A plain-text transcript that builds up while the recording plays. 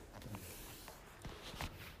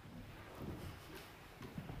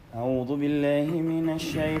أعوذ بالله من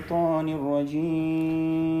الشيطان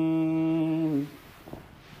الرجيم.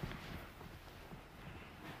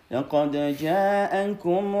 لقد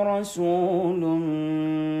جاءكم رسول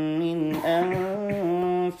من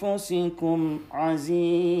أنفسكم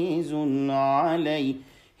عزيز عليه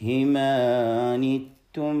ما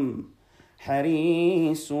عنتم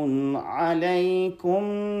حريص عليكم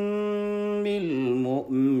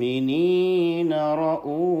بالمؤمنين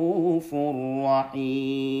رؤوف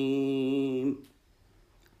رحيم.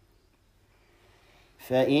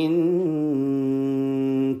 فإن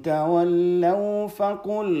تولوا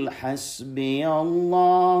فقل حسبي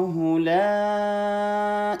الله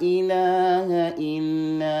لا إله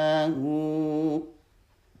إلا هو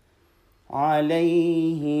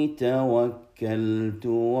عليه توكلت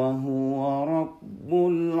وهو رب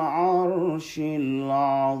العرش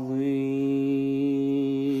العظيم.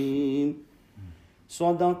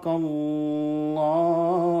 صدق الله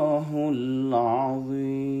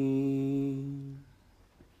العظيم.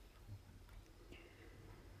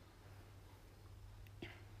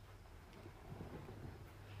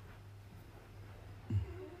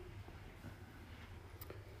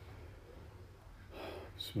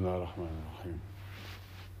 بسم الله الرحمن الرحيم.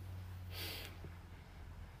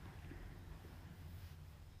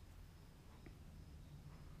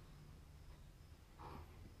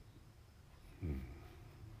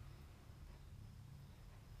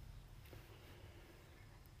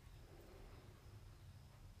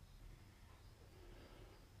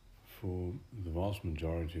 For the vast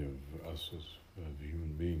majority of us as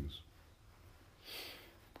human beings,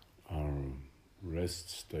 our rest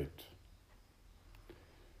state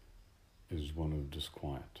is one of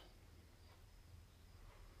disquiet.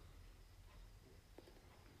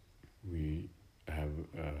 We have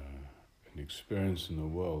an experience in the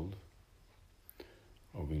world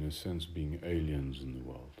of, in a sense, being aliens in the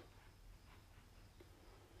world.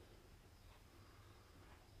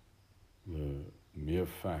 The mere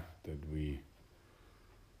fact that we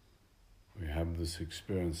have this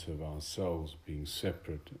experience of ourselves being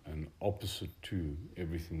separate and opposite to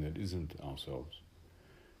everything that isn't ourselves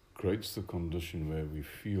creates the condition where we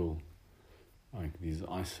feel like these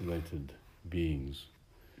isolated beings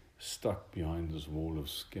stuck behind this wall of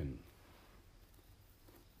skin,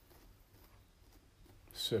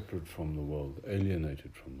 separate from the world,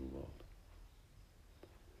 alienated from the world.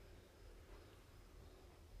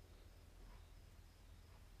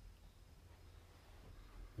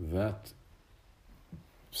 That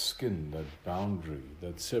skin, that boundary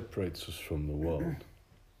that separates us from the world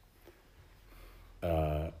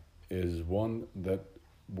is one that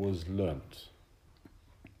was learnt.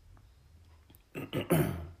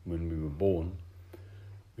 When we were born,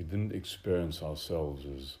 we didn't experience ourselves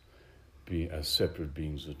as separate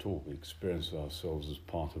beings at all. We experienced ourselves as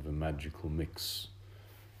part of a magical mix,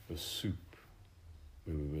 a soup.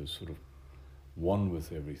 We were sort of one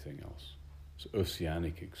with everything else. It's an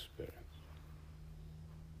oceanic experience.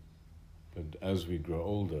 But as we grow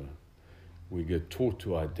older, we get taught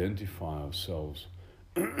to identify ourselves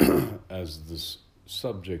as this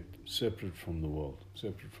subject separate from the world,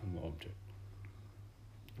 separate from the object.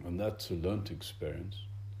 And that's a learnt experience.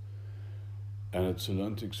 And it's a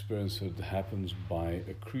learnt experience that happens by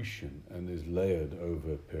accretion and is layered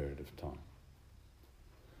over a period of time.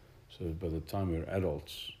 So by the time we're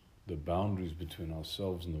adults, the boundaries between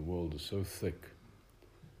ourselves and the world are so thick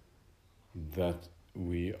that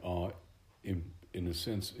we are, in a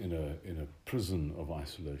sense, in a prison of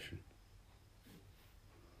isolation.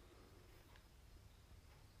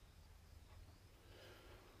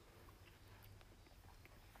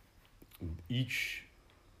 Each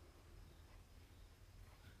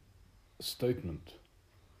statement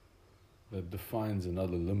that defines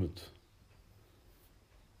another limit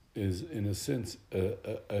is, in a sense,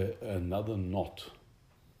 another knot.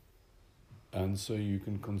 And so you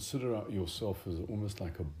can consider yourself as almost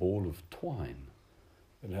like a ball of twine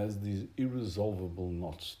that has these irresolvable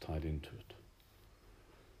knots tied into it.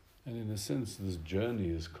 And in a sense, this journey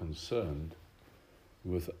is concerned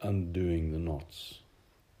with undoing the knots.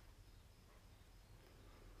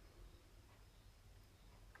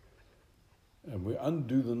 And we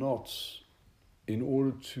undo the knots in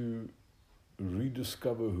order to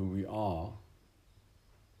rediscover who we are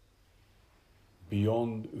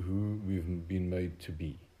beyond who we've been made to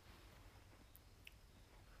be.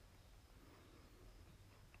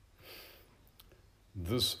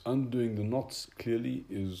 This undoing the knots clearly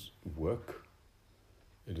is work,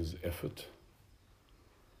 it is effort,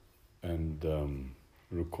 and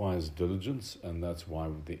requires diligence, and that's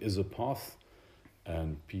why there is a path,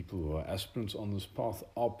 And people who are aspirants on this path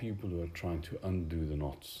are people who are trying to undo the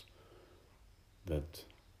knots that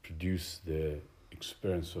produce their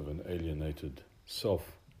experience of an alienated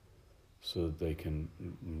self, so that they can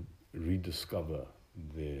rediscover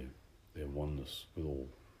their oneness with all,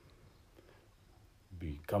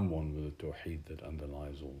 become one with the tawheed that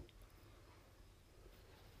underlies all.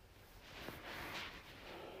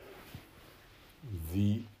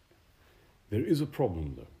 There is a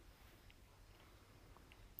problem, though,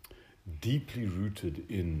 deeply rooted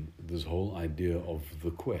in this whole idea of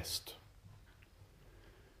the quest.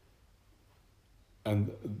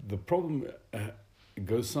 And the problem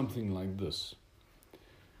goes something like this.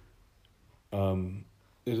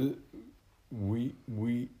 We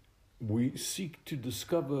seek to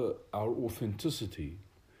discover our authenticity.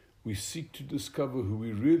 We seek to discover who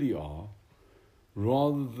we really are,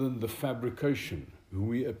 rather than the fabrication, who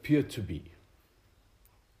we appear to be.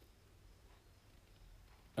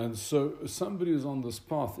 And so somebody who's on this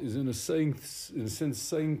path is in a sense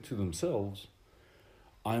saying to themselves,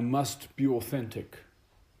 I must be authentic.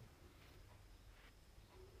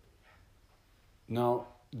 Now,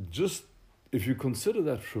 just if you consider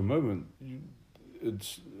that for a moment,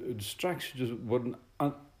 it strikes you just what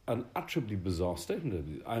an unutterably bizarre statement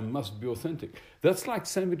it is. I must be authentic. That's like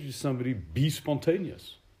saying to somebody, be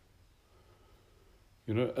spontaneous.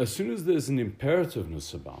 You know, as soon as there's an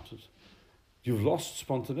imperativeness about it, you've lost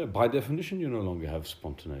spontaneity. By definition, you no longer have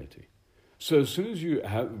spontaneity. So as soon as you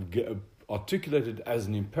get articulated as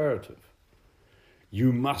an imperative,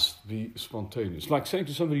 you must be spontaneous. Like saying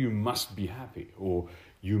to somebody, you must be happy, or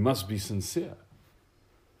you must be sincere.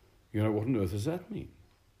 You know, what on earth does that mean?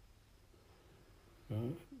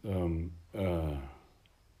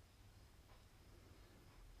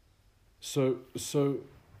 So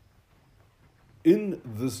in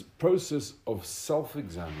this process of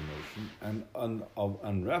self-examination and of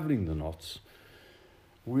unraveling the knots,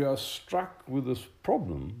 we are struck with this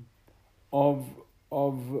problem of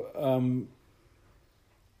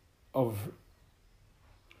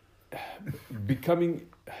becoming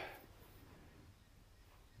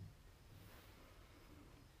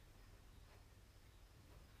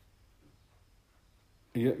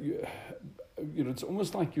you know, it's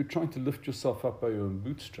almost like you're trying to lift yourself up by your own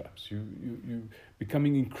bootstraps. You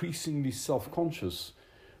becoming increasingly self-conscious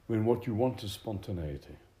when what you want is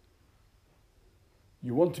spontaneity.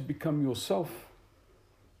 You want to become yourself,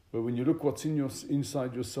 but when you look what's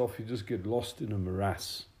inside yourself, you just get lost in a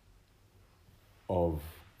morass of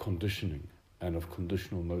conditioning and of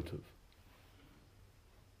conditional motive.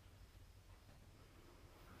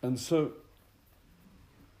 And so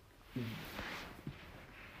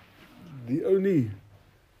the only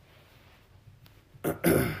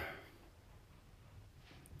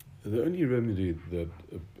remedy that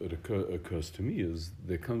occurs to me is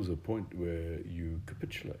there comes a point where you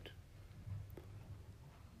capitulate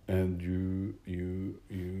and you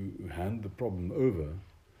hand the problem over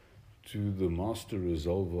to the master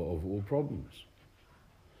resolver of all problems.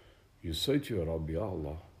 You say to your Rabbi, Ya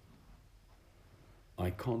Allah, I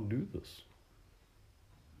can't do this.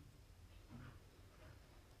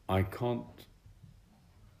 I can't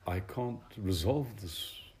resolve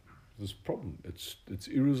this problem. It's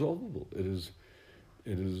irresolvable. It is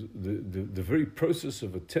the very process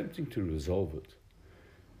of attempting to resolve it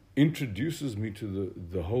introduces me to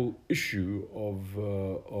the whole issue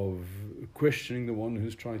of questioning the one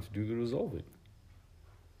who's trying to do the resolving.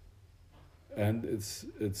 And it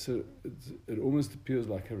almost appears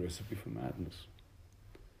like a recipe for madness.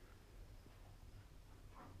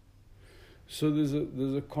 So there's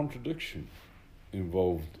a contradiction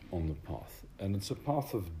involved on the path, and it's a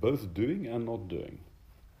path of both doing and not doing.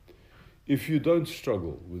 If you don't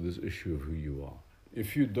struggle with this issue of who you are,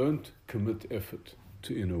 if you don't commit effort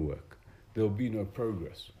to inner work, there'll be no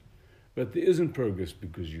progress. But there isn't progress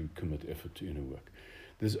because you commit effort to inner work.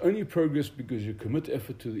 There's only progress because you commit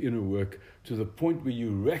effort to the inner work to the point where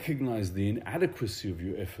you recognize the inadequacy of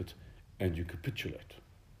your effort and you capitulate.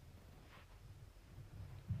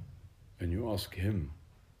 And you ask him,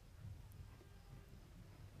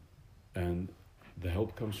 and the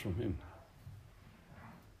help comes from him.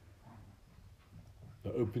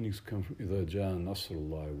 The openings come from إِذَا جَاءَ نَصْرُ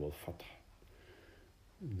اللَّهِ وَالْفَتْحُ.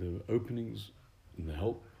 The openings and the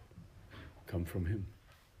help come from him.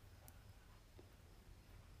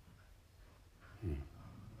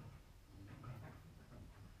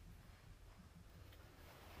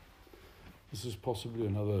 This is possibly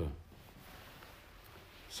another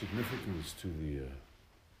significance to the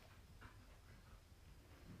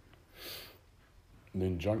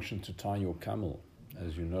injunction to tie your camel.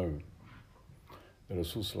 As you know, The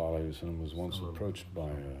Rasul Sallallahu Alaihi Wasallam was once approached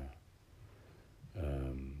by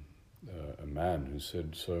a man who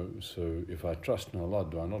said, so if I trust in Allah,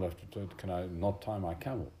 do I not have to, can I not tie my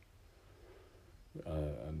camel?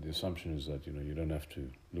 And the assumption is that, you don't have to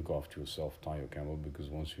look after yourself, tie your camel, because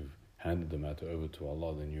once you've handed the matter over to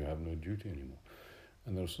Allah, then you have no duty anymore.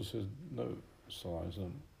 And the Rasul says, no, Sallallahu Alaihi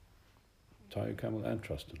Wasallam, tie your camel and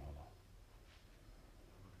trust in Allah.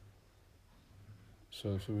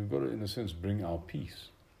 So we've got to, in a sense, bring our peace.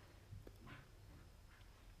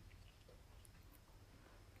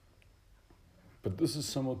 But this is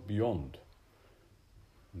somewhat beyond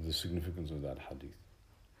the significance of that hadith.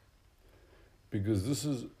 Because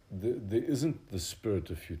there isn't the spirit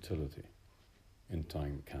of futility in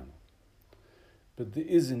tying the camel. But there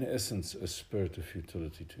is, in essence, a spirit of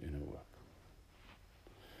futility to inner work.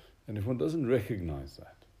 And if one doesn't recognize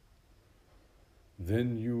that,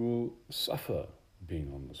 then you will suffer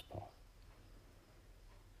being on this path.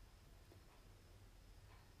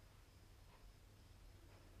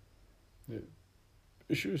 The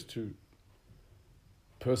issue is to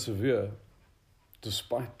persevere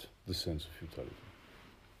despite the sense of futility.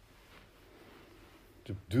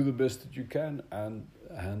 To do the best that you can and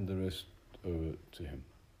hand the rest over to Him.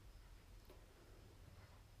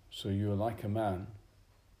 So you are like a man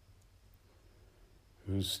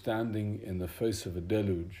who's standing in the face of a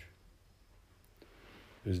deluge,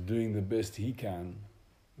 is doing the best he can,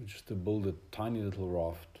 which is to build a tiny little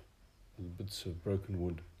raft with bits of broken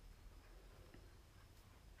wood,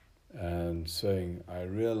 and saying, I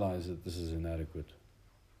realize that this is inadequate.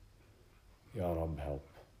 Ya Rab, help.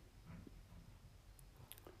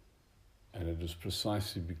 And it is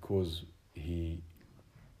precisely because he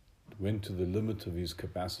went to the limit of his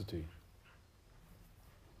capacity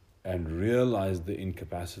and realized the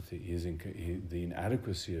incapacity, the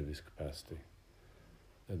inadequacy of his capacity,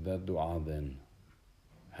 that dua then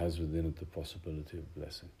has within it the possibility of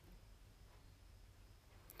blessing.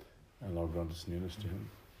 Allah grant us nearness to Him.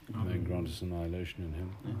 May grant us annihilation in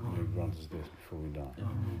Him. May grant us death before we die.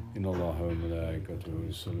 Inna Allaha wa malaikatahu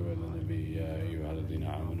yusallu ala nabi ya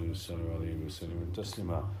ayyuhalladhina amanu sallu alayhi wa sallimu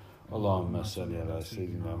taslima. Allahumma salli ala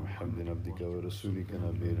sayyidina Muhammadin abdika wa rasulika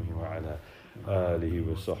nabiyina wa ala alihi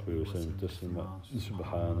wa sahbihi wa sallam taslima.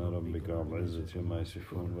 Subhana rabbika rabbil izzati amma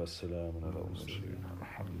yasifun wa salamun ala al-mursalin.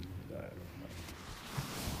 Alhamdulillah.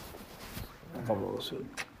 Qabla rasul.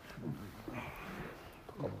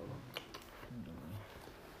 Qabla.